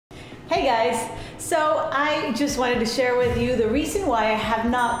Hey guys, so I just wanted to share with you the reason why I have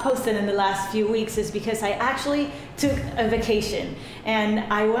not posted in the last few weeks is because I actually took a vacation and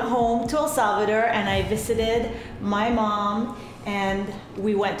I went home to El Salvador and I visited my mom and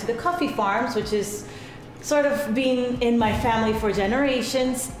we went to the coffee farms, which is sort of been in my family for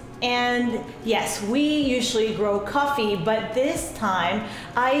generations. And yes, we usually grow coffee, but this time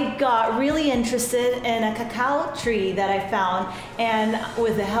I got really interested in a cacao tree that I found, and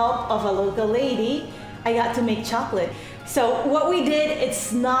with the help of a local lady, I got to make chocolate. So what we did,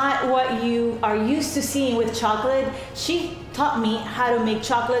 it's not what you are used to seeing with chocolate. She taught me how to make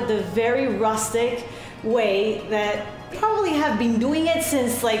chocolate the very rustic way that probably have been doing it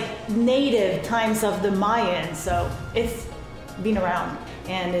since like native times of the Mayans. So it's been around.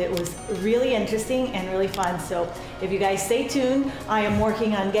 And it was really interesting and really fun. So if you guys stay tuned, I am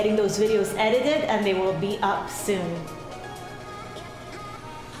working on getting those videos edited and they will be up soon.